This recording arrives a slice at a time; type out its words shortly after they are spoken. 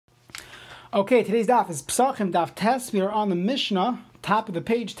Okay, today's daf is Psachim Daf Tes. We are on the Mishnah, top of the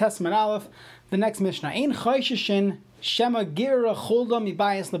page, Testament Aleph, the next Mishnah. Ein Chayshishin Shema Gira Chulda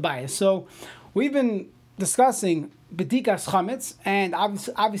Mibayas Labayas. So, we've been discussing B'dikas Chametz, and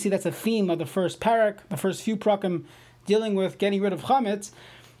obviously that's a theme of the first parak, the first few prakim dealing with getting rid of Chametz.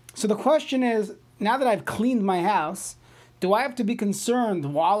 So the question is, now that I've cleaned my house, do I have to be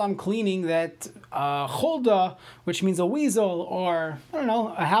concerned while I'm cleaning that chulda, which means a weasel, or, I don't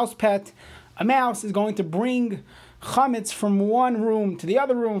know, a house pet, a mouse, is going to bring chametz from one room to the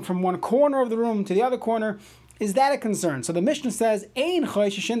other room, from one corner of the room to the other corner? Is that a concern? So the Mishnah says, Ein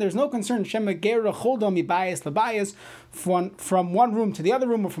chayshishin, there's no concern, shema gera chulda mibayas labayas, from one room to the other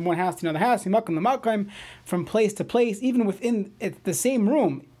room, or from one house to another house, mimakam lamakim, from place to place, even within the same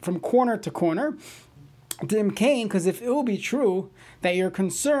room, from corner to corner. Because if it will be true that you're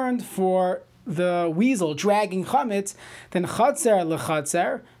concerned for the weasel dragging chametz, then chatzer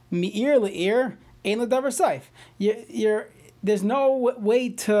lechatzer, mi'ir le'ir, ein ledavar saif. There's no way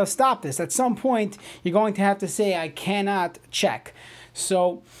to stop this. At some point, you're going to have to say, I cannot check.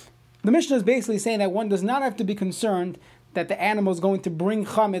 So the Mishnah is basically saying that one does not have to be concerned that the animal is going to bring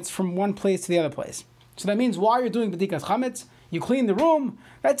chametz from one place to the other place. So that means while you're doing b'dikas chametz, you clean the room,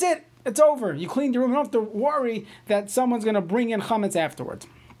 that's it. It's over. You cleaned your room. You don't have to worry that someone's going to bring in chametz afterwards.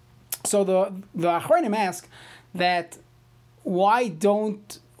 So the Achronim ask that, why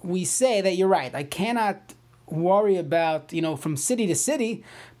don't we say that you're right? I cannot worry about, from city to city,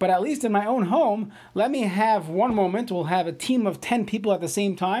 but at least in my own home, let me have one moment. We'll have a team of 10 people at the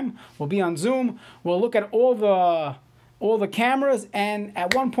same time. We'll be on Zoom. We'll look at all the cameras, and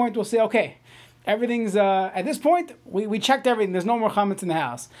at one point we'll say, okay, everything's, at this point, we checked everything. There's no more chametz in the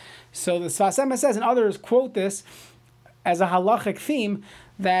house. So the Sfas Emes says, and others quote this as a halachic theme,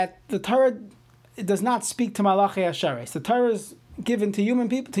 that the Torah does not speak to Malachi Asharis. The Torah is given to human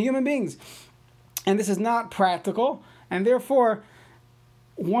beings. And this is not practical, and therefore,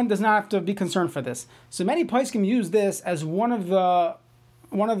 one does not have to be concerned for this. So many poskim use this as one of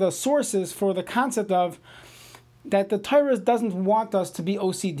the sources for the concept of that the Torah doesn't want us to be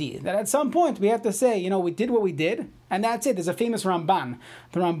OCD. That at some point we have to say, we did what we did, and that's it. There's a famous Ramban.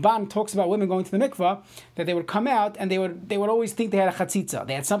 The Ramban talks about women going to the mikvah, that they would come out and they would always think they had a chatzitza.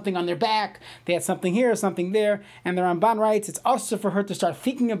 They had something on their back, they had something here, something there, and the Ramban writes, it's also for her to start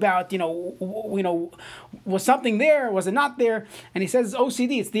thinking about, was something there, was it not there? And he says it's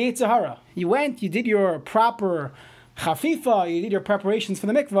OCD, it's the Yetzer Hara. You went, you did your proper chafifa, you did your preparations for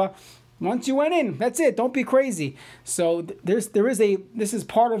the mikvah. Once you went in, that's it. Don't be crazy. So this is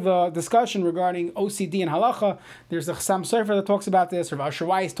part of the discussion regarding OCD and halacha. There's a Chassam Sofer that talks about this. Rav Asher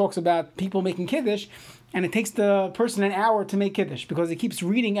Weiss talks about people making kiddush, and it takes the person an hour to make kiddush because he keeps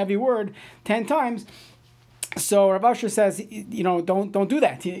reading every word 10 times. So Rav Asher says, don't do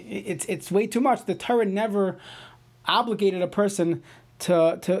that. It's way too much. The Torah never obligated a person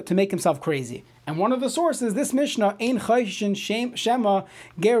to make himself crazy. And one of the sources, this Mishnah, Ein Chayshin Shema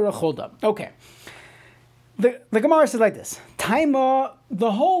Gera Chulda. Okay. The Gemara says like this. Taima,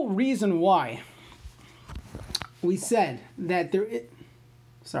 the whole reason why we said that there is...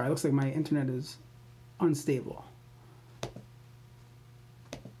 Sorry, it looks like my internet is unstable.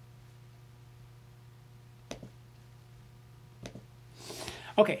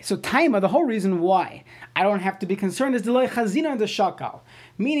 Okay, so Taima, the whole reason why I don't have to be concerned is Delay Chazina the Shakal.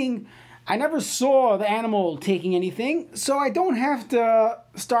 Meaning, I never saw the animal taking anything, so I don't have to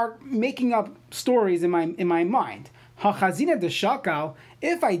start making up stories in my mind. Hachazina de shakal,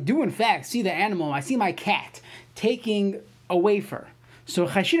 if I do in fact see the animal, I see my cat taking a wafer. So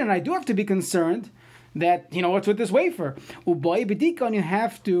chashin, and I do have to be concerned that, what's with this wafer? Uboy bedikon, you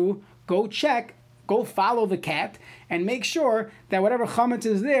have to go check, go follow the cat, and make sure that whatever chametz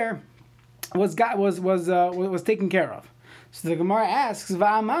is there was taken care of. So the Gemara asks,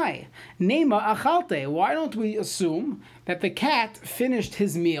 Va'amai, Nema achalte. Why don't we assume that the cat finished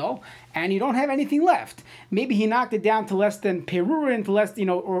his meal and you don't have anything left? Maybe he knocked it down to less than perurin, to less,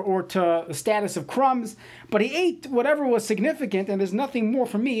 or to the status of crumbs, but he ate whatever was significant, and there's nothing more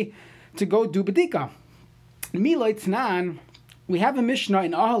for me to go do bedika. Miloi Tnan, we have a Mishnah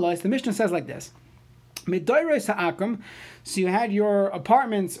in Ahalos. The Mishnah says like this: Medoros ha'akum. So you had your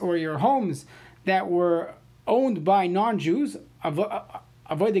apartments or your homes that were owned by non-Jews,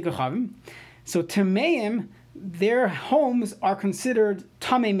 avoidei kachavim. So tameim, their homes are considered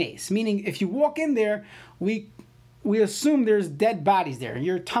tamei meis, meaning if you walk in there, we assume there's dead bodies there.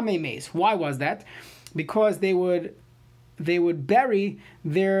 You're tamei meis. Why was that? Because they would bury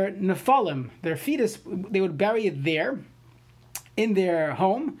their nephalim, their fetus. They would bury it there in their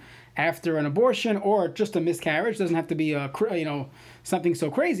home, after an abortion or just a miscarriage. It doesn't have to be something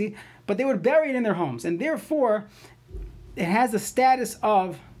so crazy, but they would bury it in their homes, and therefore it has the status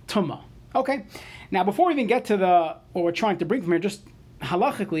of tumah. Okay, now before we even get to what we're trying to bring from here, just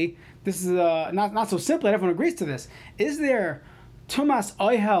halachically, this is not so simple that everyone agrees to this. Is there tumas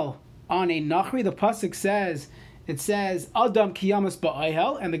oihel on a nachri? The pasuk says, Adam kiyamas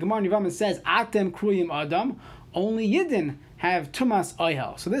ba'oihel, and the Gemara Yevamah says Atem kruyim Adam. Only Yidden have tumas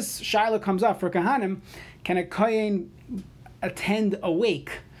oihel. So this shaila comes up for Kahanim. Can a kohen attend a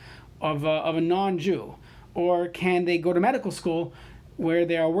wake of a non-Jew, or can they go to medical school where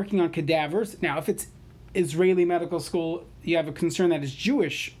they are working on cadavers? Now, if it's Israeli medical school, you have a concern that it's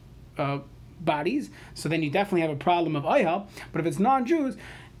Jewish bodies, so then you definitely have a problem of oihel. But if it's non-Jews,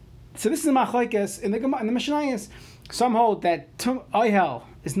 so this is a machlokes in the Mishnayos. Some hold that oihel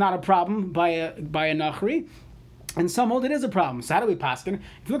is not a problem by a nachri, and some hold it is a problem. So how do we paskin?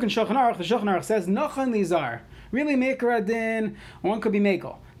 If you look in Shulchan Aruch, the Shulchan Aruch says nachan lizar. Really, meikar adin, one could be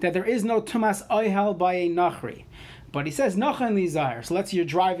mekel, that there is no tumas oihel by a nachri. But he says nachan lizar. So let's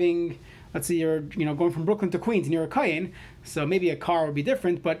say you're going from Brooklyn to Queens and you're a kohen, so maybe a car would be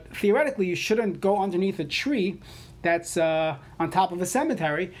different, but theoretically you shouldn't go underneath a tree that's on top of a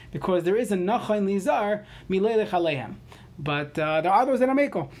cemetery, because there is a nachan lizar milelech alehem. But there are those that are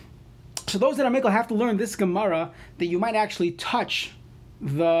mekel. So those that are mekel have to learn this Gemara that you might actually touch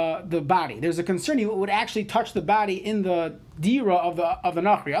the body. There's a concern you would actually touch the body in the dira of the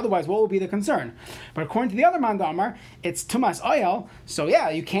nachri. Otherwise, what would be the concern? But according to the other mandamar, it's tumas oil. So yeah,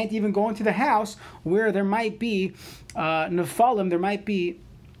 you can't even go into the house where there might be nefalim. There might be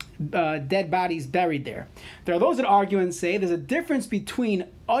dead bodies buried there. There are those that argue and say there's a difference between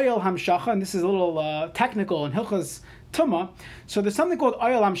oil hamshacha, and this is a little technical in Hilchas Tumah. So there's something called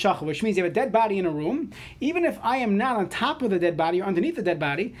oyel hamshacha, which means you have a dead body in a room. Even if I am not on top of the dead body or underneath the dead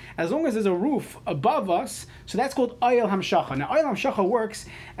body, as long as there's a roof above us, so that's called oyel hamshacha. Now oyel hamshacha works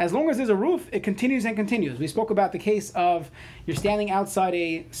as long as there's a roof, it continues and continues. We spoke about the case of you're standing outside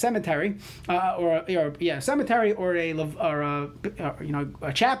a cemetery, cemetery or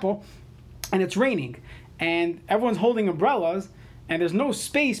a chapel, and it's raining, and everyone's holding umbrellas, and there's no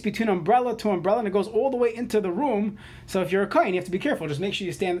space between umbrella to umbrella, and it goes all the way into the room. So if you're a kohen, you have to be careful. Just make sure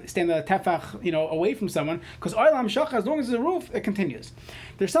you stand the tefach, away from someone, because oil hamshacha, as long as there's a roof, it continues.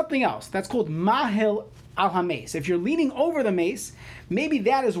 There's something else that's called mahil al hames. If you're leaning over the mace, maybe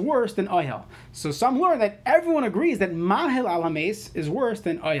that is worse than oil. So some learn that everyone agrees that mahil al hames is worse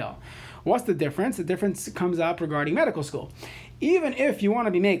than oil. What's the difference? The difference comes up regarding medical school. Even if you want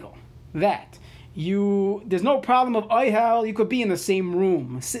to be mekel, that there's no problem of oihel, you could be in the same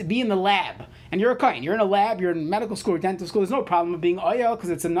room, be in the lab, and you're a kohen, you're in a lab, you're in medical school or dental school, there's no problem of being oihel because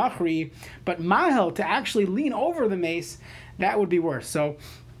it's a nachri, but mahel, to actually lean over the mace, that would be worse. So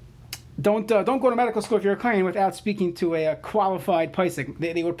don't go to medical school if you're a kohen without speaking to a qualified paisik.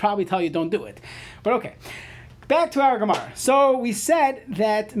 They would probably tell you don't do it. But okay. Back to our Gemara. So we said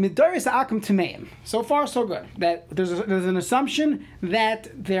that midoris akum tameim. So far, so good. That there's an assumption that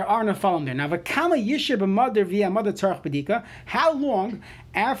there are nefalim there. Now, v'kama yishe b'mother via mother tzarich bedika. How long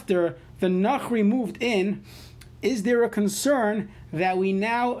after the nachri moved in is there a concern that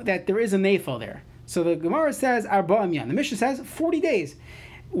there is a nefal there? So the Gemara says arba'am yan. The Mishnah says 40 days.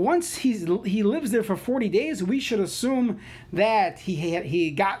 Once he lives there for 40 days, we should assume that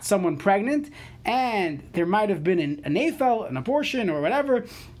he got someone pregnant, and there might have been an nefel, an abortion, or whatever,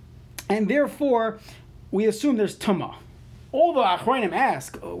 and therefore we assume there's tumah. All the achronim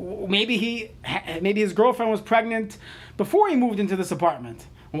ask, maybe his girlfriend was pregnant before he moved into this apartment.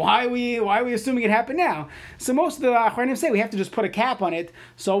 Why are we assuming it happened now? So most of the achronim say we have to just put a cap on it,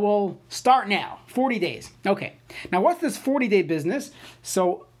 so we'll start now, 40 days. Okay, now what's this 40-day business?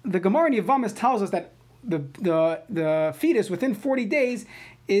 So the Gemara in Yevamos tells us that the fetus within 40 days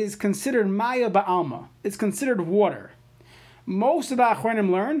is considered maya ba'alma. It's considered water. Most of the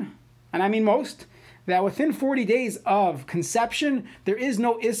achronim learn, and I mean most, that within 40 days of conception, there is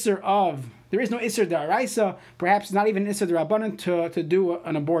no isser da'araisa, perhaps not even isser da'rabbanan to do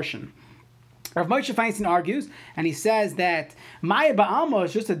an abortion. Rav Moshe Feinstein argues, and he says that Maya Ba'alma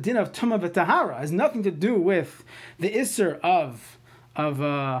is just a din of Tumah v'Tahara. It has nothing to do with the isser of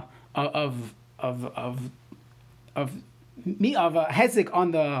hezek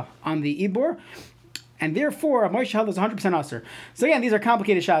on the ibur, and therefore Moshe held is 100% aser. So again, these are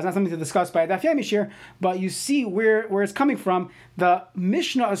complicated shahs, not something to discuss by Daf Yomi here, but you see where it's coming from. The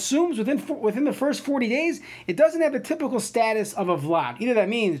Mishnah assumes within the first 40 days, it doesn't have the typical status of a vlad. Either that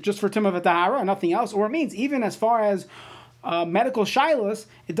means just for Tumah v'Tahara or nothing else, or it means even as far as medical shilas,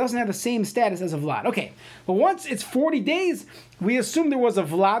 it doesn't have the same status as a vlad. Okay, but once it's 40 days, we assume there was a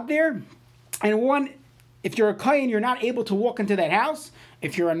vlad there, and if you're a kohen, you're not able to walk into that house.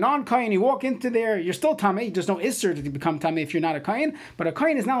 If you're a non-kohen, you walk into there, you're still tamei. There's no isser to become tamei if you're not a kohen, but a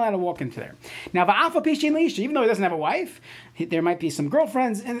kohen is not allowed to walk into there. Now, va'afa pishin leisha, even though he doesn't have a wife, there might be some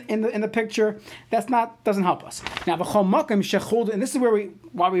girlfriends in the picture. Doesn't help us. Now, v'chol makom shechulda, and this is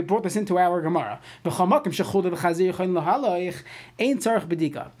why we brought this into our Gemara. V'chol makom shechulda v'chazir yochayin lahaloich ein tzarich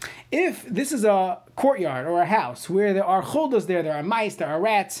bedika. If this is a courtyard or a house where there are chuldas there are mice, there are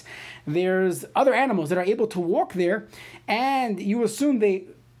rats, there's other animals that are able to walk there, and you assume they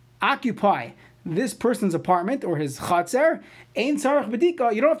occupy this person's apartment or his chatzer, ein tzarich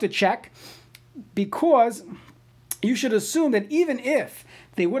bedika, you don't have to check, because you should assume that even if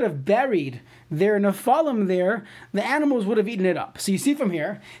they would have buried their nefalim there, the animals would have eaten it up. So you see from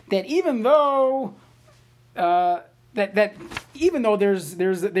here that even though even though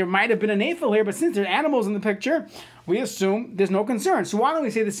there might have been a nafil here, but since there are animals in the picture, we assume there's no concern. So why don't we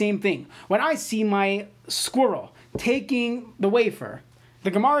say the same thing? When I see my squirrel taking the wafer,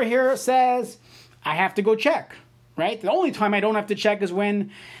 the Gemara here says I have to go check, right? The only time I don't have to check is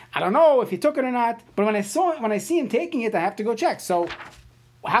when I don't know if he took it or not. But when I see him taking it, I have to go check. So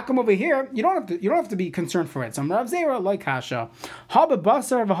how come over here you don't have to be concerned for it? So Rav Zera like Hasha, haba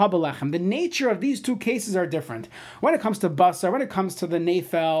basar v'haba lechem. The nature of these two cases are different. When it comes to basar, when it comes to the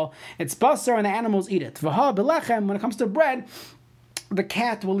nefel, it's basar and the animals eat it. V'haba lechem. When it comes to bread, the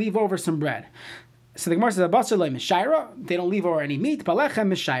cat will leave over some bread. So the Gemara says basar le mishaira. They don't leave over any meat. Balechem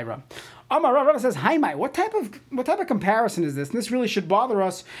mishaira. Amar Rav says, "Haimai, what type of comparison is this?" And this really should bother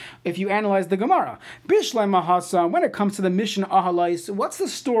us if you analyze the Gemara. Bishlai Mahasa, when it comes to the Mishnah Ahalais, what's the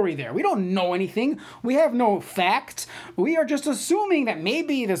story there? We don't know anything. We have no facts. We are just assuming that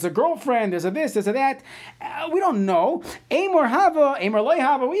maybe there's a girlfriend, there's a this, there's a that. We don't know. Amor Hava, Amor Loi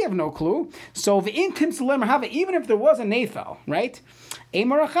Hava, we have no clue. So the Intim Lemor Hava, even if there was a Nafel, right?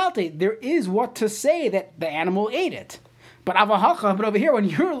 Amor Achalte, there is what to say that the animal ate it. But over here, when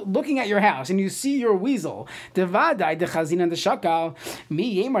you're looking at your house and you see your weasel, devadai de chazin and the shakal,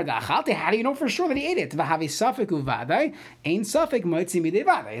 mi yemar da achalte. How do you know for sure that he ate it? Vahavi safek uvadai, ein safek moitzi mi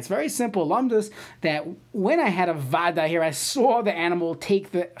devadai. It's very simple, lamdus, that when I had a vada here, I saw the animal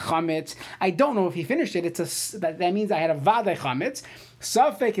take the chametz. I don't know if he finished it. That means I had a vada chametz.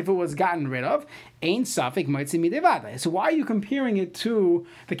 Safek, if it was gotten rid of, ain't safek moitzi midevada. So why are you comparing it to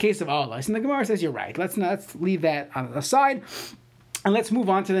the case of Ahalais? And the Gemara says you're right. Let's leave that aside, and let's move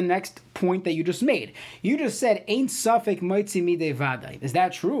on to the next point that you just made. You just said ain't safek moitzi midevada. Is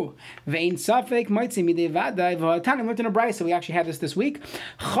that true? Ve'ain safek moitzi midevada. V'hatanim went in a brayso. We actually had this week.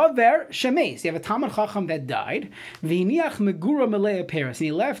 Chaver shemeis. You have a Talmud Chacham that died. V'hiniach megura melei peres, and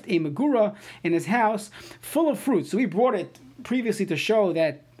he left a megura in his house full of fruits. So we brought it previously to show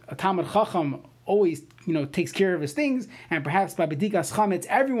that a Talmud Chacham always, takes care of his things, and perhaps by B'dikas Chametz,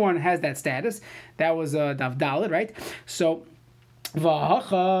 everyone has that status. That was Daf Daled, right? So,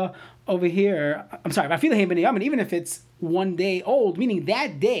 V'hacha over here, I'm sorry, V'afilahem b'nei yamin, even if it's 1 day old, meaning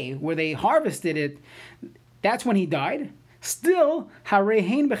that day where they harvested it, that's when he died. Still,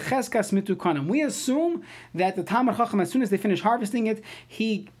 harehein b'cheskas mitukanim. We assume that the Talmud Chacham, as soon as they finish harvesting it,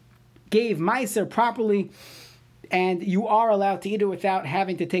 he gave meiser properly, and you are allowed to eat it without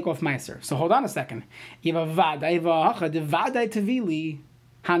having to take off meiser. So hold on a second. At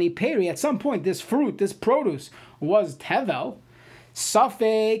some point, this fruit, this produce, was tevel.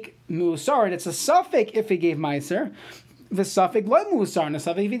 Safek musar. It's a safek if he gave meiser. The safek loy musar. And a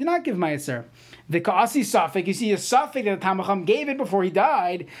safek if he did not give meiser. The kaasi safek. You see a safek that the Talmud Chacham gave it before he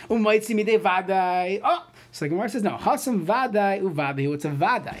died. Umaitzi midei vadai. Oh, so the Gemara says no. Hasam vadai uvadayu. It's a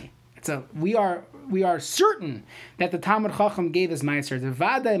vadai. We are certain that the Talmud Chacham gave his meiser. The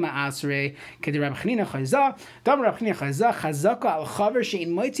Vadai Ma'asrei Kedi Rab Chanina Chayza Davar Rab Chanina Chayza Chazaka Al Chaver Shein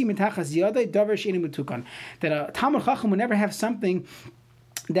Moitzi Mitachas Yadai Davar Shein Metukan. That a Talmud Chacham would never have something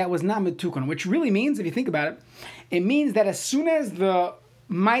that was not Metukan, which really means, if you think about it, it means that as soon as the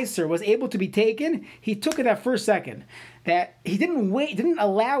meiser was able to be taken, he took it that first second. That he didn't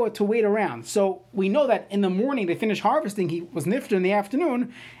allow it to wait around. So we know that in the morning they finished harvesting, he was nifter in the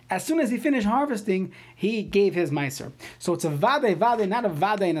afternoon. As soon as he finished harvesting, he gave his meiser. So it's a vade, not a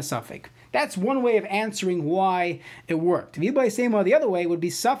vade and a safek. That's one way of answering why it worked. If anybody saying well, the other way would be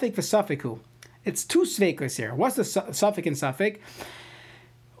safek for safeku. It's two sveikas here. What's the safek and safek?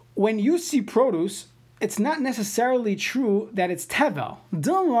 When you see produce, it's not necessarily true that it's tevel.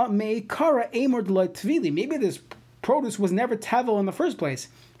 Maybe this produce was never tevel in the first place.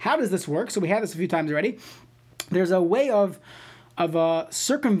 How does this work? So we had this a few times already. There's a way of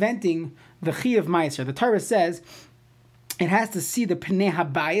circumventing the chi of meiser. The Torah says it has to see the pnei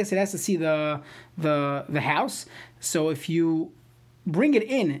habayis. It has to see the house. So if you bring it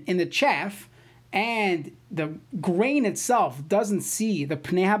in the chaff, and the grain itself doesn't see the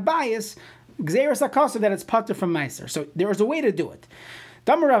pnei habayis, gzeras hakasav that it's patur from meiser. So there is a way to do it.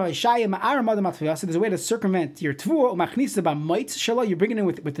 There's a way to circumvent your tvua. You bring it in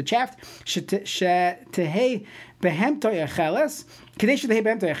with the chaff.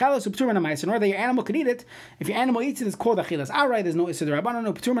 Or that your animal could eat it. If your animal eats it, it's called achilas aray. There's no issur d'rabbanan,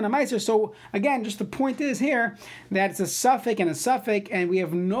 no p'tur min hamaiser. So again, just the point is here that it's a suffix and a suffix, and we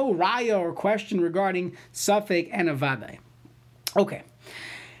have no raya or question regarding suffix and a vaday. Okay.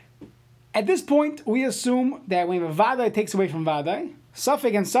 At this point, we assume that when we have a vaday, it takes away from vaday.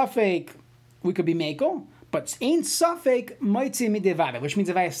 Suffix and suffix, we could be mekel, but ain't suffix moitzi midei vaday, which means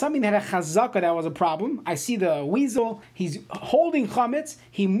if I have something that had a chazaka that was a problem, I see the weasel, he's holding chametz,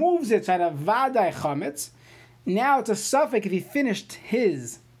 he moves it so I had a vaday chametz. Now it's a suffix if he finished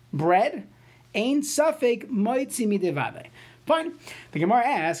his bread. Ain't suffix moitzi midei vaday. Fine. The Gemara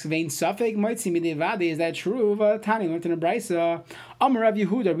asks, "Vein suffix moitzi midei vaday." Is that true? Tani learned in a brisa. Amar Rav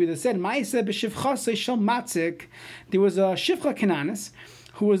Yehuda said, "Ma'aseh b'shivchasei shel matzik." There was a shivcha Kananis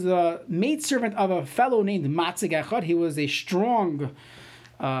who was the maidservant of a fellow named Matzik Echad. He was a strong,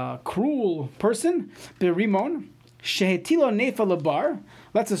 cruel person. Berimon shehetilo nefa labar.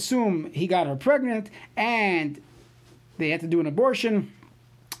 Let's assume he got her pregnant, and they had to do an abortion.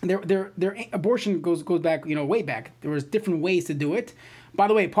 Their abortion goes back, way back. There was different ways to do it. By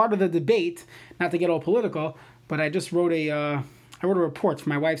the way, part of the debate, not to get all political, but I just wrote a report for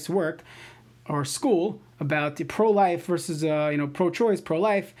my wife's work or school about the pro-life versus pro-choice,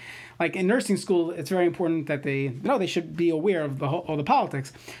 pro-life. Like in nursing school, it's very important that they should be aware of all the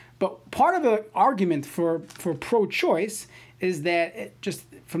politics. But part of the argument for pro-choice is that just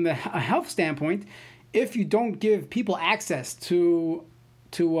from a health standpoint, if you don't give people access to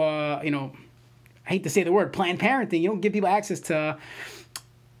I hate to say the word Planned Parenthood, you don't give people access to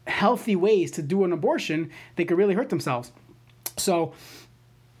healthy ways to do an abortion, they could really hurt themselves. So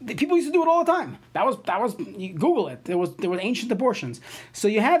people used to do it all the time. That was you Google it. There was ancient abortions. So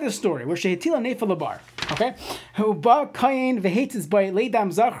you have this story where shehetila nefa labar. Okay, huba kayin vehetis by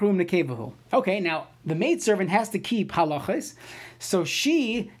leidam zachrum nekevahu. Okay, now the maidservant has to keep halachas, so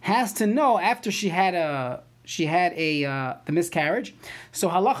she has to know after she had the miscarriage. So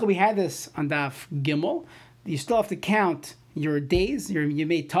halacha, we had this on Daf Gimel. You still have to count your days. You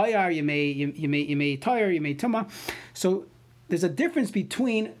may tayar, you may tayar, you may tuma. So there's a difference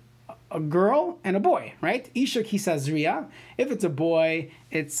between a girl and a boy, right? Isha kisazriya. If it's a boy,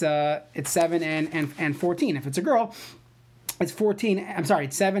 it's 7 and 14. If it's a girl, it's 14. I'm sorry,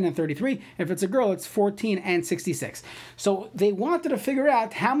 it's 7 and 33. If it's a girl, it's 14 and 66. So they wanted to figure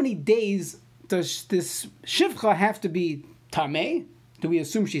out how many days does this shivcha have to be tameh? Do we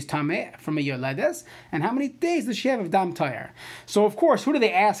assume she's tameh from a yoledes? And how many days does she have of dam tayar? So of course, who do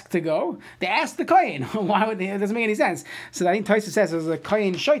they ask to go? They ask the kohen. Why would they? It doesn't make any sense. So I think Tosfos says it was a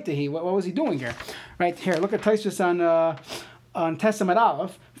kohen shaitahi. What was he doing here? Right here, look at Tosfos on Testament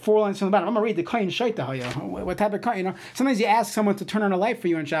Aleph, 4 lines from the bottom. I'm gonna read the kohen shaitahi. What type of kohen? Sometimes you ask someone to turn on a light for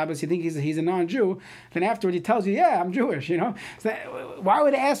you on Shabbos. You think he's a non-Jew. Then afterwards he tells you, "Yeah, I'm Jewish." So why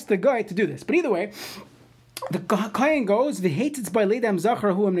would they ask the guy to do this? But either way, the kohen goes, "V'heitz by leidam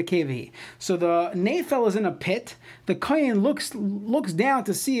zachar huam nekevi." So the nefel is in a pit. The kohen looks down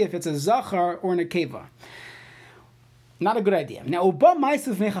to see if it's a zachar or nekeva. Not a good idea. Now, uba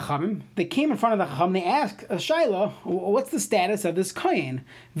ma'asav v'nei chachamim. They came in front of the chacham. They asked Shaila, "What's the status of this kohen?"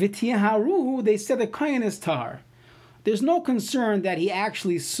 V'tiyaharuhu. They said the kohen is tahar. There's no concern that he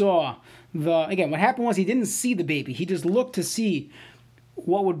actually saw again. What happened was he didn't see the baby. He just looked to see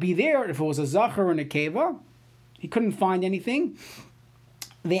what would be there if it was a zachar or nekeva. He couldn't find anything.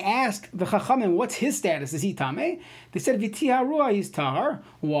 They asked the chachamim, "What's his status? Is he tameh?" They said, "V'tiharua, he's tahar."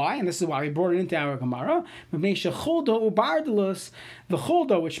 Why? And this is why we brought it into our Gemara. The cholda,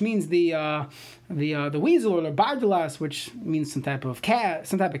 which means the weasel, or the bardalas, which means some type of cat.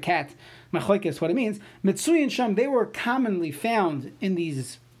 Machlokes, what it means. Mitzuyin sham, they were commonly found in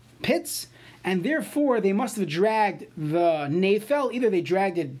these pits, and therefore they must have dragged the nefel. Either they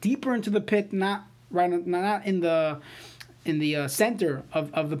dragged it deeper into the pit, not in the center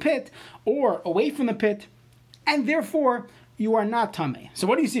of the pit, or away from the pit, and therefore you are not tameh. So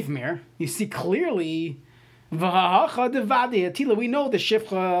what do you see from here? You see clearly, we know the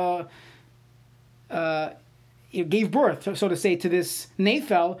shifcha gave birth, so to say, to this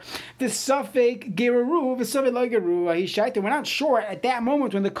nefel. The suffix geraru, the suffix logeru. We're not sure at that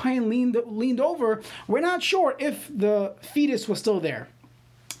moment when the kohen leaned over. We're not sure if the fetus was still there.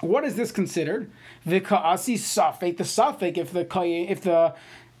 What is this considered? V'ka'asi safek. The safek, if the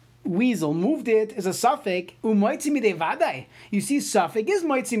weasel moved it, is a safek. U'moitzi midei vadai. You see, safek is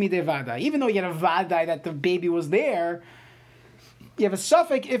moitzi midei vadai. Even though you had a vadai that the baby was there, you have a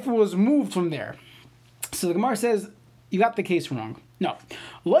safek if it was moved from there. So the Gemara says, you got the case wrong. No.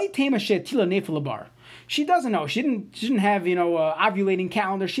 She doesn't know. She didn't have, ovulating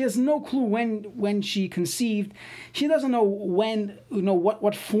calendar. She has no clue when she conceived. She doesn't know when,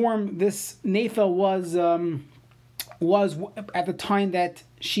 what form this nefel was at the time that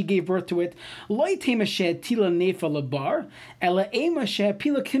she gave birth to it.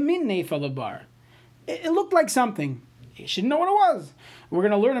 It looked like something. She didn't know what it was. We're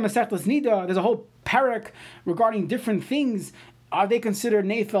going to learn in Masechtas Nida. There's a whole parak regarding different things. Are they considered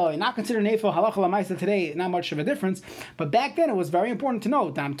nefel? Not considered nefel. Halacha l'maisa today, not much of a difference. But back then, it was very important to know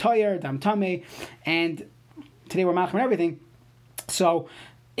dam toyer, dam tameh, and today we're machmir everything. So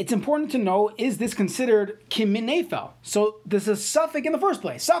it's important to know: is this considered kimin nefel? So this is suffix in the first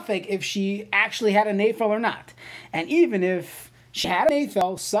place. Suffix if she actually had a nefel or not, and even if she had a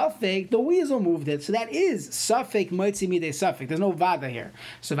nefel, suffix, the weasel moved it. So that is suffix moitzi midei suffix. There's no vada here.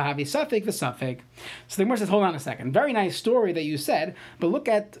 So vahavi suffix v'suffix. So the Gemara says, hold on a second. Very nice story that you said, but look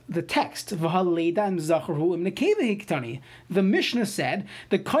at the text. The Mishnah said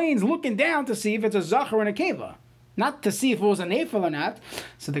the Kohen's looking down to see if it's a zachar or a keva, not to see if it was a nefel or not.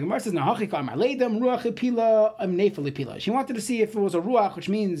 So the Gemara says, she wanted to see if it was a ruach, which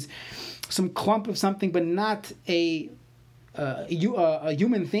means some clump of something, but not a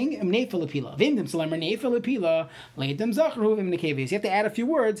human thing. You have to add a few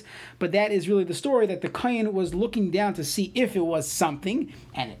words, but that is really the story, that the Kohen was looking down to see if it was something,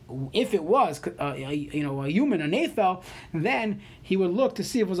 and if it was a human, a nefel, then he would look to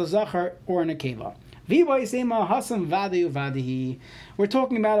see if it was a zachar or a nekeva. We're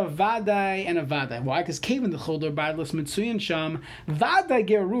talking about a vadai and a vadai. Why? Because Kevin the Choldor Badlus Mitsuyan Sham Vadai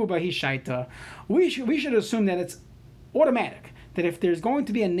Geruba Hishaita. We should assume that it's automatic, that if there's going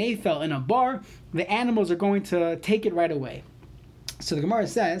to be a nefel in a bar, the animals are going to take it right away. So the Gemara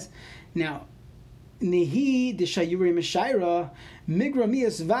says, now, Nehi Deshayuri Mishaira Migra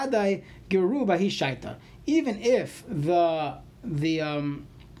Mias Vadai Geruba Hishaita. Even if the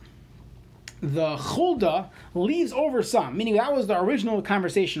chulda leaves over some, meaning that was the original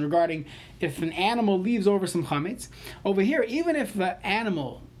conversation regarding if an animal leaves over some chametz. Over here, even if the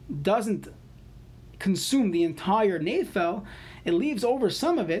animal doesn't consume the entire nefel, it leaves over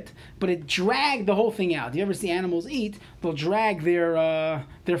some of it, but it dragged the whole thing out. You ever see animals eat? They'll drag their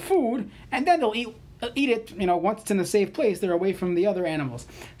food, and then they'll eat it. Once it's in a safe place, they're away from the other animals.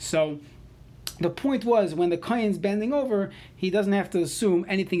 So the point was, when the Kohen's bending over, he doesn't have to assume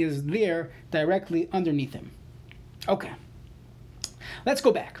anything is there directly underneath him. Okay, let's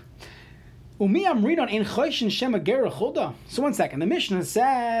go back. So 1 second. The Mishnah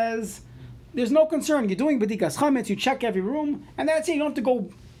says there's no concern. You're doing bedikas chametz, you check every room, and that's it. You don't have to go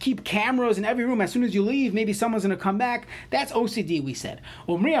keep cameras in every room. As soon as you leave, maybe someone's going to come back. That's OCD, we said.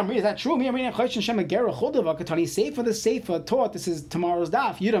 Is that true? Sefer the Sefer taught, this is tomorrow's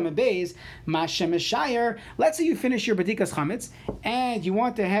daf, Yudam and Beis, Mashem Shire. Let's say you finish your bedikas chametz, and you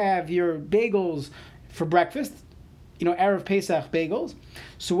want to have your bagels for breakfast, Erev Pesach bagels.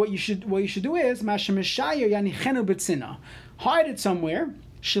 So what you should do is, Mashem Shire yani chenu b'tzina. Hide it somewhere.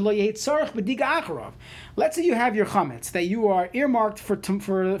 Let's say you have your chametz that you are earmarked for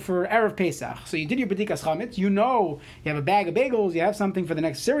Erev Pesach. So you did your bedikas chametz. You have a bag of bagels. You have something for the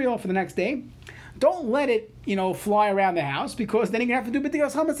next cereal for the next day. Don't let it fly around the house, because then you're gonna have to do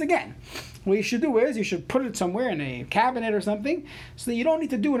bedikas chametz again. What you should do is you should put it somewhere in a cabinet or something, so that you don't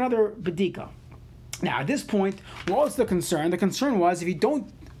need to do another bedika. Now at this point, what was the concern? The concern was, if you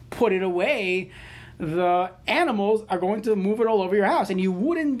don't put it away, the animals are going to move it all over your house, and you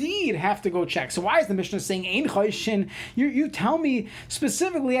would indeed have to go check. So why is the Mishnah saying ein choishin? You tell me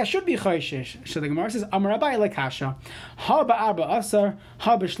specifically I should be choishish. So the Gemara says Amar Abai lekasha ha ba'arba asar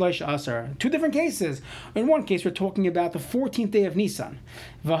ha b'shlosh asar. Two different cases. In one case we're talking about the 14th day of Nisan,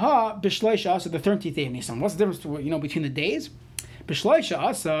 v'ha b'shlosh asar, the 13th day of Nisan. What's the difference between the days? B'shloisha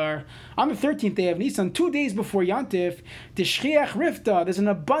asar, on the 13th day of Nisan, 2 days before Yantif, Tishchiach Rifta, there's an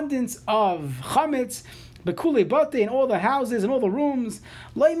abundance of chametz, Bekule Bate, in all the houses and all the rooms.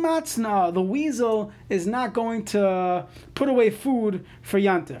 Loi Matzna, the weasel is not going to put away food for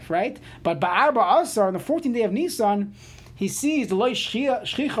Yantif, right? But Ba'arba Asar, on the 14th day of Nisan, he sees the Loi Shchicha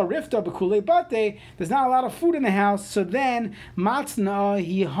Rifta, Bekule Bate, there's not a lot of food in the house, so then Matzna,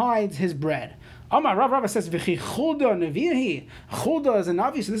 he hides his bread. Amar Rav says, "V'chi chulda nevihi." Chulda is an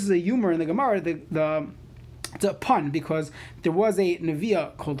navi, so this is a humor in the Gemara. The It's a pun because there was a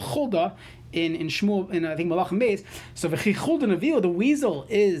Neviah called Chulda in Shmuel, in I think Malachim Beis. So v'chi Chulda Neviah, the weasel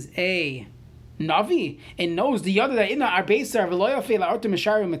is a Navi, and knows the other that in our base are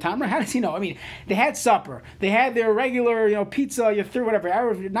Metamra. How does he know? I mean, they had supper, they had their regular, pizza, you threw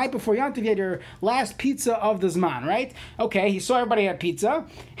whatever. Night before Yantiv, you had your last pizza of the Zman, right? Okay, he saw everybody had pizza.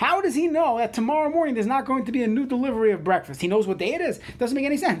 How does he know that tomorrow morning there's not going to be a new delivery of breakfast? He knows what day it is. Doesn't make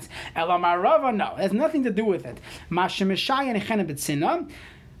any sense. Elamarava, no, it has nothing to do with it.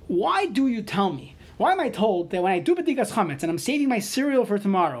 Why do you tell me? Why am I told that when I do B'dikas Chametz and I'm saving my cereal for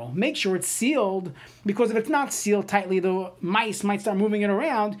tomorrow, make sure it's sealed, because if it's not sealed tightly, the mice might start moving it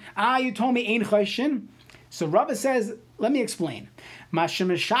around. You told me Ein Chayshin. So Rava says, let me explain.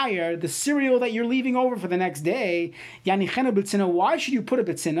 Mashemeshayar, the cereal that you're leaving over for the next day, Yanichena B'tzina, why should you put a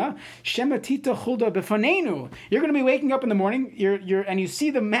B'tzina? Shematita Chulda B'fanenu. You're going to be waking up in the morning, and you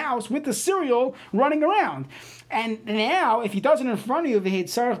see the mouse with the cereal running around. And now, if he does it in front of you,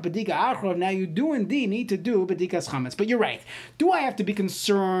 now you do indeed need to do B'dikas Chametz. But you're right. Do I have to be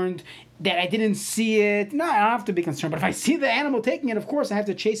concerned that I didn't see it? No, I don't have to be concerned. But if I see the animal taking it, of course I have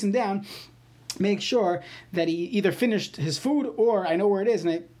to chase him down, make sure that he either finished his food or I know where it is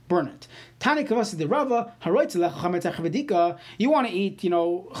and I burn it. Tani Kavasi de Rava, you want to eat,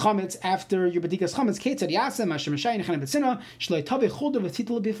 chametz after your bedikas chametz. Ketzad yasem Hashem Shai Nechana B'tzina Shloi Tavi Chulda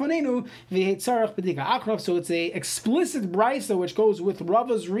V'Titl B'Fanenu V'Heit Tzarach B'Dika Akrav. So it's a explicit brisa which goes with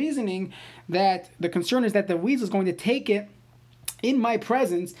Rava's reasoning that the concern is that the weasel is going to take it in my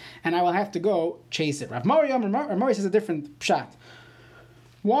presence and I will have to go chase it. Rav Mari says a different pshat.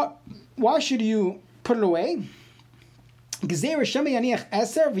 Why should you put it away? The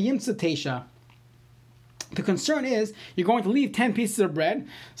concern is you're going to leave 10 pieces of bread.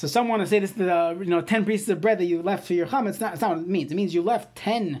 So some want to say this, 10 pieces of bread that you left for your chametz. That's not what it means. It means you left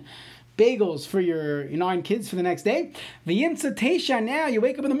 10 bagels for your 9 kids for the next day. The yimtza teisha, now you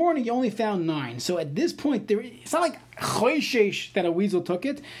wake up in the morning, you only found 9. So at this point, it's not like choishesh that a weasel took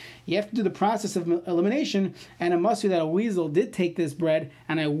it. You have to do the process of elimination, and it must be that a weasel did take this bread,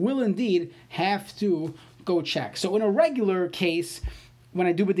 and I will indeed have to go check. So in a regular case, when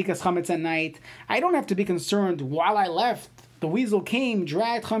I do B'dikas Chametz at night, I don't have to be concerned while I left. The weasel came,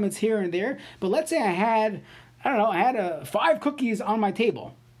 dragged chametz here and there. But let's say I had 5 cookies on my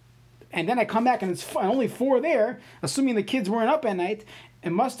table. And then I come back and it's only 4 there, assuming the kids weren't up at night.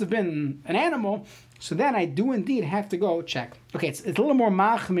 It must have been an animal. So then I do indeed have to go check. Okay, it's a little more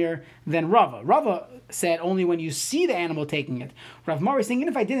machmir than Rava. Rava said only when you see the animal taking it. Rav Mari is saying,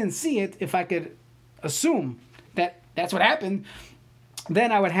 even if I didn't see it, if I could assume that that's what happened,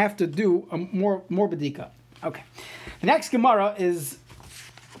 then I would have to do a more bedika. Okay. The next Gemara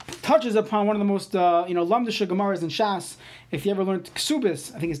touches upon one of the most lamdisha Gemaras in Shas. If you ever learned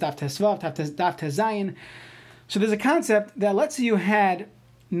Ksubis, I think it's Daf Tesvav, Daf Tezayin. So there's a concept that let's say you had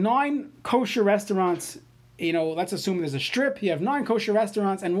 9 kosher restaurants. Let's assume there's a strip. You have 9 kosher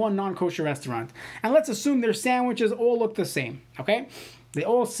restaurants and 1 non-kosher restaurant. And let's assume their sandwiches all look the same. Okay? They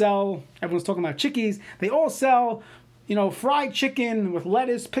all sell, everyone's talking about chickies, they all sell, fried chicken with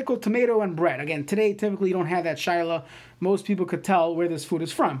lettuce, pickled tomato, and bread. Again, today, typically you don't have that shaila. Most people could tell where this food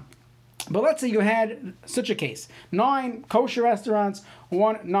is from. But let's say you had such a case. 9 kosher restaurants,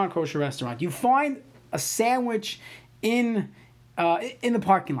 1 non-kosher restaurant. You find a sandwich in the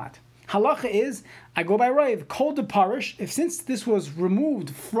parking lot. Halacha is, I go by Rav, kol de parish, since this was removed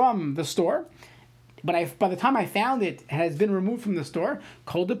from the store, but by the time I found it, it has been removed from the store,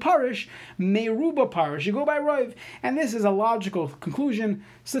 kol de parish, meruba parish, you go by Rav. And this is a logical conclusion.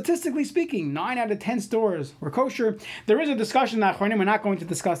 Statistically speaking, 9 out of 10 stores were kosher. There is a discussion that we're not going to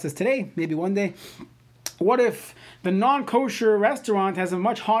discuss this today, maybe one day. What if the non-kosher restaurant has a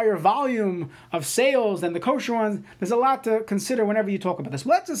much higher volume of sales than the kosher ones? There's a lot to consider whenever you talk about this.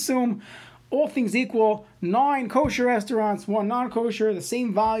 Let's assume all things equal, 9 kosher restaurants, 1 non-kosher, the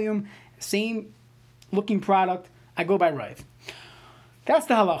same volume, same looking product. I go by Rav. That's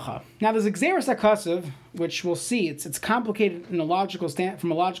the halacha. Now there's Gzeras HaKasav, which we'll see. It's complicated from a logical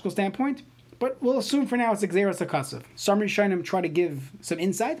standpoint, but we'll assume for now it's Gzeras HaKasav. Some Rishonim try to give some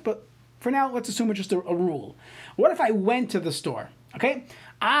insight, but for now, let's assume it's just a rule. What if I went to the store? Okay,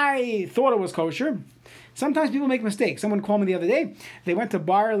 I thought it was kosher. Sometimes people make mistakes. Someone called me the other day. They went to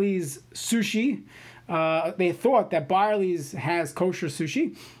Barley's Sushi. They thought that Barley's has kosher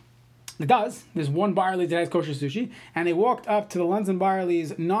sushi. It does. There's one Barley's that has kosher sushi. And they walked up to the London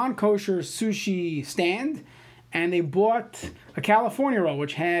Barley's non-kosher sushi stand, and they bought a California roll,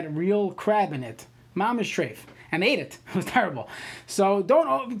 which had real crab in it. Mamish treif. And they ate it. It was terrible. So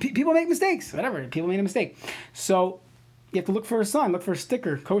people make mistakes. Whatever. People made a mistake. So you have to look for a sign. Look for a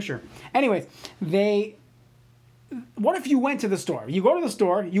sticker. Kosher. Anyways, they what if you went to the store? You go to the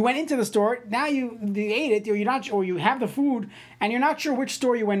store, you went into the store, now you ate it, or you have the food, and you're not sure which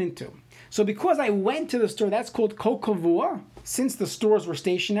store you went into. So because I went to the store, that's called kol kavua. Since the stores were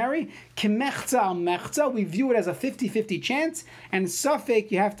stationary, kemechza al mechza, we view it as a 50-50 chance, and safek,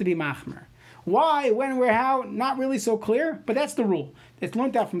 you have to be machmer. Why, when, where, how, not really so clear, but that's the rule. It's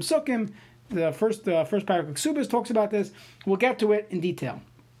learned out from Sukkim. The first paragraph of Ksubas talks about this. We'll get to it in detail.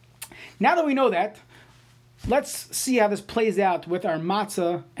 Now that we know that, let's see how this plays out with our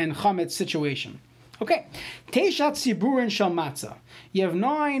matzah and chametz situation. Okay, Teishat Siburin Shal Matzah. You have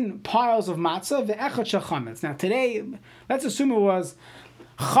 9 piles of matzah, ve'echad shel chametz. Now today, let's assume it was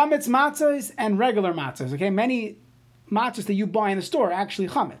chametz matzahs and regular matzahs. Okay, many matzahs that you buy in the store are actually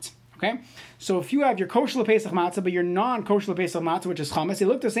chametz. Okay, so if you have your kosher lepesach matzah, but your non-kosher lepesach matzah, which is chametz, they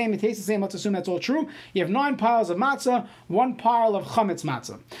look the same, they taste the same. Let's assume that's all true. You have 9 piles of matzah, 1 pile of chametz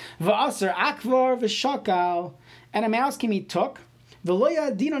matzah. Va'aser akvar v'shakal, and a mouse can be took.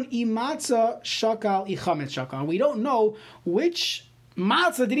 V'loya dinon I matzah shakal I chametz shakal. We don't know which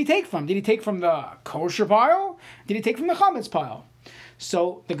matzah did he take from. Did he take from the kosher pile? Did he take from the chametz pile?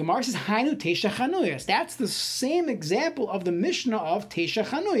 So the Gemara says, Hainu Teisha Chanuyas. That's the same example of the Mishnah of Teisha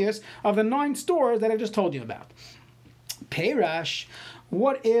Chanuyas, of the 9 stores that I just told you about. Peirash,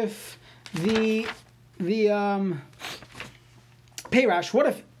 what if Peirash, what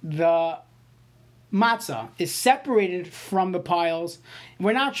if the matzah is separated from the piles?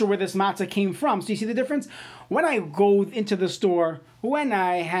 We're not sure where this matzah came from. So you see the difference? When I go into the store, when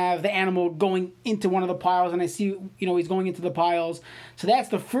I have the animal going into one of the piles and I see, he's going into the piles. So that's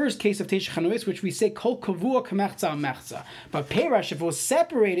the first case of Teisha Chanuyas, which we say kol kavua k'mechza mechza. But Peirash, if it was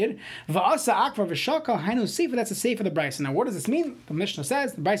separated, va'asa akvar v'shakal hainu sefer, that's a sefer of the Brisa. Now what does this mean? The Mishnah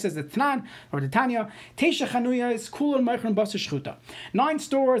says, the Brisa says the Tanan, or the Tanya, Teisha Chanuyas kulon meichron basar shchuta. 9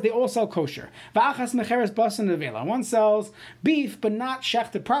 stores, they all sell kosher. Va'achas mecheres basar nevela. One sells beef, but not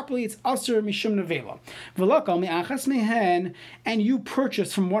shechted properly. It's aser mishum nevela. V'lakal mi'achas mehen, and you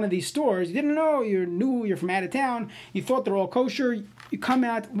purchased from one of these stores, you didn't know, you're new, you're from out of town, you thought they're all kosher, you come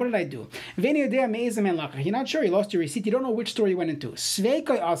out, what did I do? You're not sure, you lost your receipt, you don't know which store you went into.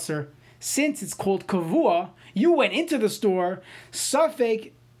 Sveikai aser, since it's called kavua, you went into the store,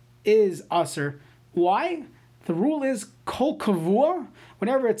 safek is aser. Why? The rule is kol kavua,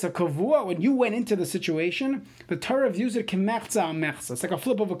 whenever it's a kavua, when you went into the situation, the Torah views it kemechza al mechza. It's like a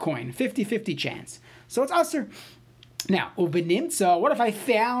flip of a coin, 50-50 chance. So it's aser. Now, ubenimtza, what if I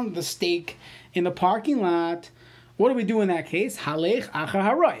found the steak in the parking lot? What do we do in that case? Halech achar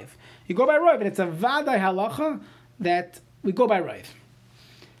haroiv. You go by roiv, and it's a vaday halacha that we go by roiv.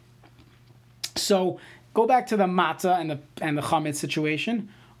 So, go back to the matzah and the chametz situation.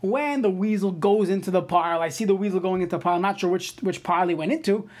 When the weasel goes into the pile, I see the weasel going into the pile, I'm not sure which pile he went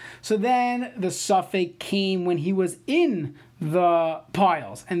into. So then the suffix came when he was in the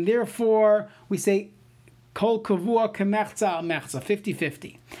piles. And therefore, we say, kol kavua kemechza al mechza,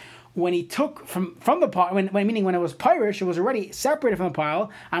 50-50. When he took from the pile, meaning when it was pirish, it was already separated from the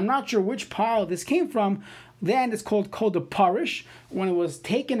pile. I'm not sure which pile this came from. Then it's called kol de parish, when it was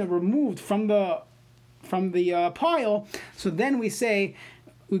taken and removed from the pile. So then we say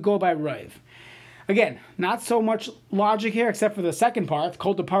we go by roiv. Again, not so much logic here, except for the second part.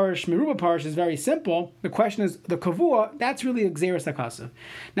 Kol de parish meruba parish is very simple. The question is the kavua. That's really a gzeres hakasav.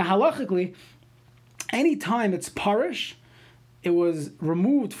 Now halachically, anytime it's parish, it was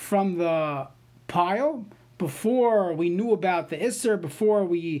removed from the pile before we knew about the Isser, before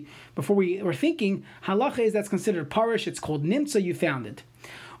we were thinking, halacha is that's considered parish, it's called nimtza, you found it.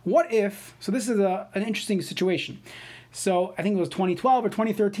 What if, so this is an interesting situation. So I think it was 2012 or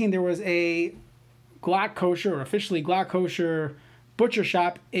 2013, there was a Glatt Kosher, or officially Glatt Kosher butcher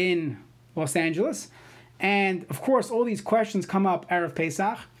shop in Los Angeles. And of course, all these questions come up Erev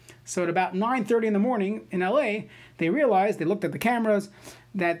Pesach. So at about 9:30 in the morning in LA, they looked at the cameras,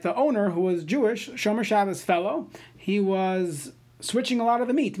 that the owner, who was Jewish, Shomer Shabbos fellow, he was switching a lot of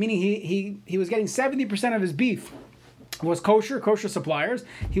the meat, meaning he was getting 70% of his beef was kosher suppliers.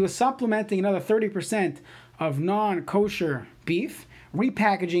 He was supplementing another 30% of non-kosher beef,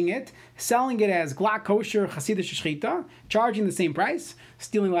 repackaging it, selling it as Glatt Kosher Hasidic Shechita, charging the same price,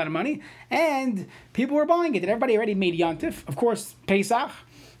 stealing a lot of money, and people were buying it. And everybody already made Yontif, of course, Pesach,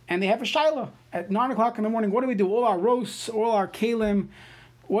 and they have a Shiloh at 9 o'clock in the morning. What do we do? All our roasts, all our kalim,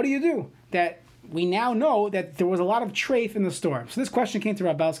 what do you do? That we now know that there was a lot of treif in the store. So this question came to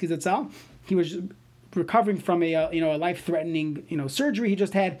Rabelski Zatzal. He was recovering from a life-threatening surgery he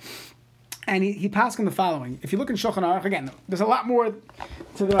just had, and he passed on the following. If you look in Shulchan Aruch, again, there's a lot more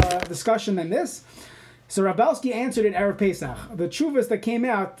to the discussion than this. So Rabelski answered in Erev Pesach. The tshuvas that came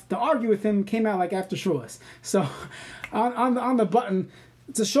out to argue with him came out like after Shavuos. So on the button,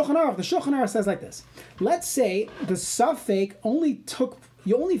 it's a Shulchan Aruch. The Shulchan Aruch says like this. Let's say the suffix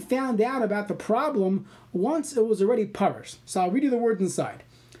you only found out about the problem once it was already parish. So I'll read you the words inside.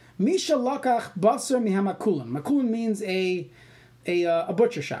 Misha lakach basar mihamakulin. Makulin means a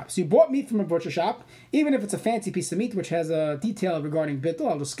butcher shop. So you bought meat from a butcher shop, even if it's a fancy piece of meat which has a detail regarding bittul.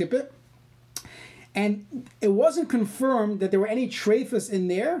 I'll just skip it. And it wasn't confirmed that there were any treifas in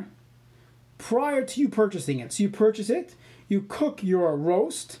there prior to you purchasing it. So you purchase it, you cook your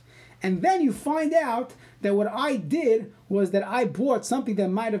roast, and then you find out that what I did was that I bought something that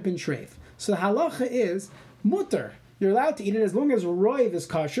might have been treif. So the halacha is mutter. You're allowed to eat it as long as roiv is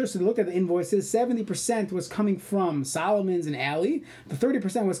kosher. So they looked at the invoices. 70% was coming from Solomon's and Ali. The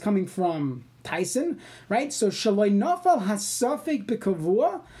 30% was coming from Tyson, right? So shaloi nafal hasafik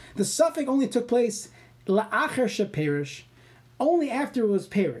bekavua. The suffix only took place la'acher sheperish, only after it was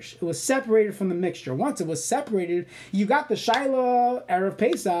perish. It was separated from the mixture. Once it was separated, you got the shaila erev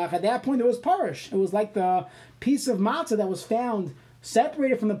Pesach. At that point, it was parish. It was like the piece of matzah that was found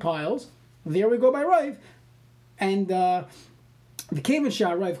separated from the piles. There we go by Rive. And the Kavan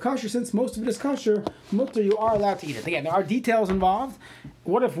Shah Rive kosher, since most of it is kosher, mutter, you are allowed to eat it. Again, there are details involved.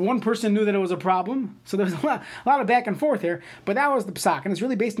 What if one person knew that it was a problem? So there's a lot of back and forth here. But that was the psak, and it's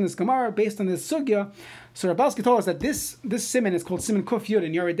really based on this Gemara, based on this sugya. So Rabelski told us that this siman is called siman kuf yud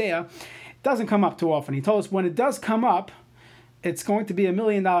in Yoreh De'ah. It doesn't come up too often. He told us when it does come up, it's going to be $1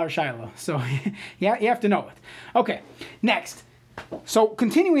 million shaila. So you have to know it. Okay, next. So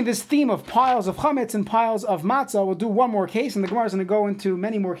continuing this theme of piles of chametz and piles of matzah, we'll do one more case, and the Gemara is going to go into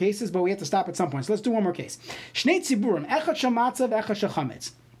many more cases, but we have to stop at some point. So let's do one more case. Shnei tziburim, echad shel matzah ve'echad shel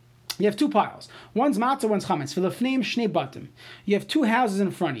chametz. You have two piles. One's matzah, one's chametz. V'lefneim shnei batim. You have two houses in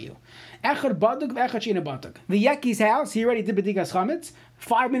front of you. Echad baduk ve'echad she'ena baduk. The Yeki's house, he already did bedigas chametz.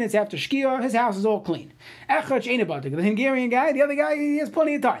 5 minutes after Shkia, his house is all clean. Echad she'ena baduk. The Hungarian guy, the other guy, he has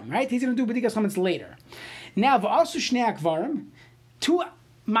plenty of time, right? He's going to do bedigas chametz later. Now, v'asu shnei akvarim. Two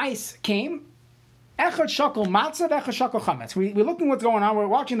mice came. Echad shakel matzah, echad shakel chametz. We're looking what's going on. We're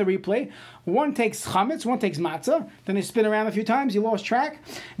watching the replay. One takes chametz, one takes matzah. Then they spin around a few times. You lost track.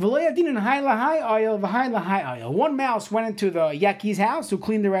 One mouse went into the Yeki's house, who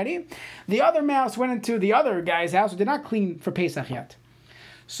cleaned already. The other mouse went into the other guy's house, who did not clean for Pesach yet.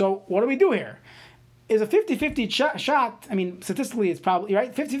 So what do we do here? Is a 50-50 shot, I mean, statistically it's probably,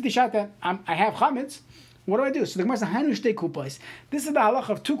 right? 50-50 shot that I have chametz. What do I do? So the Gemara says, "Hainu shtei kupais." This is the halacha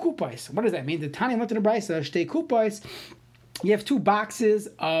of two kupais. What does that mean? The Tanya went to the Brisa, shtei kupais. You have two boxes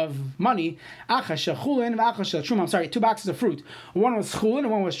of money. Acha shel chulin, v'acha shel truma. I'm sorry, two boxes of fruit. One was chulin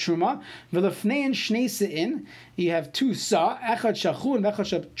and one was truma. V'lefnein shnei se'in. You have two sa. Echad shel chulin, v'echad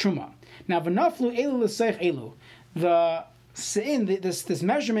shel truma. Now v'naflu elu l'seich elu. The se'in, this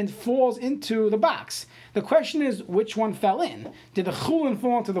measurement falls into the box. The question is, which one fell in? Did the chulin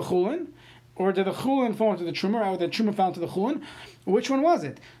fall into the chulin? Or did the chulin fall into the truma, or the truma fell into the chulin? Which one was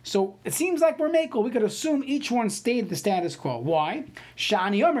it? So it seems like we're makel. We could assume each one stayed the status quo. Why?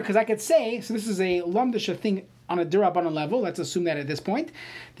 Shani Omer, because I could say, so this is a lamdisha thing on a dirabanan level. Let's assume that at this point,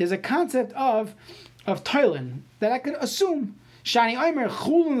 there's a concept of toilin that I could assume. Shani Omer,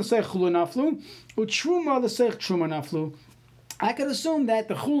 chulin l'seich chulin naflu, u'truma l'seich truma naflu. I could assume that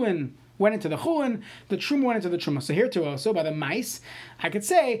the chulin went into the chulin, the truma went into the truma. So here too also, by the mice, I could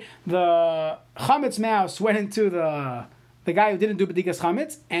say the chametz mouse went into the guy who didn't do bedikas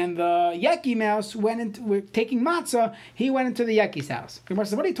chametz, and the Yeki mouse went into taking matzah, he went into the Yeki's house. Gemara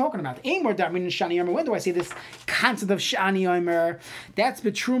says, what are you talking about? Amor darmin shani yomer. When do I say this concept of shani yomer? That's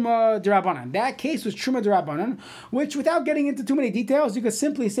betruma derabanan. That case was truma derabanan, which without getting into too many details, you could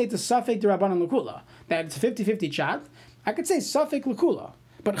simply say to safek derabanan l'kula. That it's 50-50 shot. I could say safek l'kula.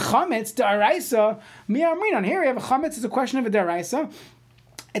 But chametz daraisa mi'amrinan. Here we have a chametz. It's a question of a daraisa.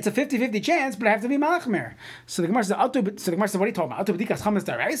 It's a 50-50 chance, but I have to be machmer. So the Gemara says, what are you talking about? Auto b'dikas chametz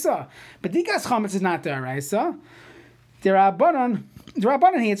daraisa. B'dikas chametz is not daraisa. Derabanan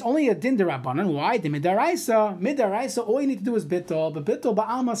here, it's only a din derabanan. Why? The midaraisa. All you need to do is bittul. But bittul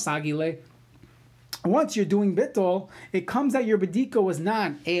ba'alma sagile. Once you're doing bittul, it comes that your bedika was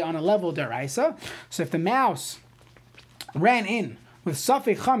not on a level deraisa. So if the mouse ran in with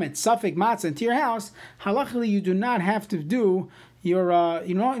safek chametz, safek matzah into your house, halachically you do not have to do your,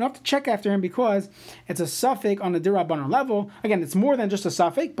 you don't have to check after him because it's a safek on the dirabanan level. Again, it's more than just a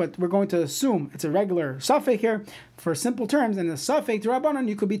safek, but we're going to assume it's a regular safek here for simple terms. And the safek dirabanan,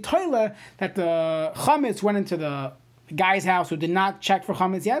 you could be toila that the chametz went into the guy's house who did not check for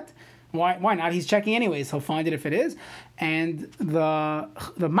chametz yet, Why not? He's checking anyways. He'll find it if it is. And the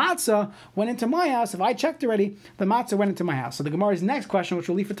matzah went into my house. If I checked already, the matzah went into my house. So the Gemara's next question, which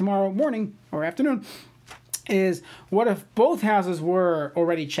we'll leave for tomorrow morning or afternoon, is what if both houses were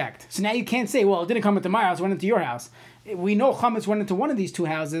already checked? So now you can't say, well, it didn't come into my house, it went into your house. We know chametz went into one of these two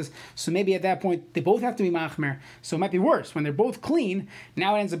houses, so maybe at that point they both have to be machmer. So it might be worse when they're both clean.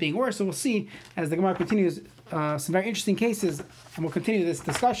 Now it ends up being worse. So we'll see as the Gemara continues some very interesting cases, and we'll continue this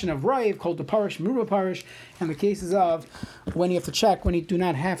discussion of Raiv, called the Parish, Meruba Parish, and the cases of when you have to check, when you do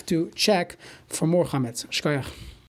not have to check for more chametz. Shkoyach.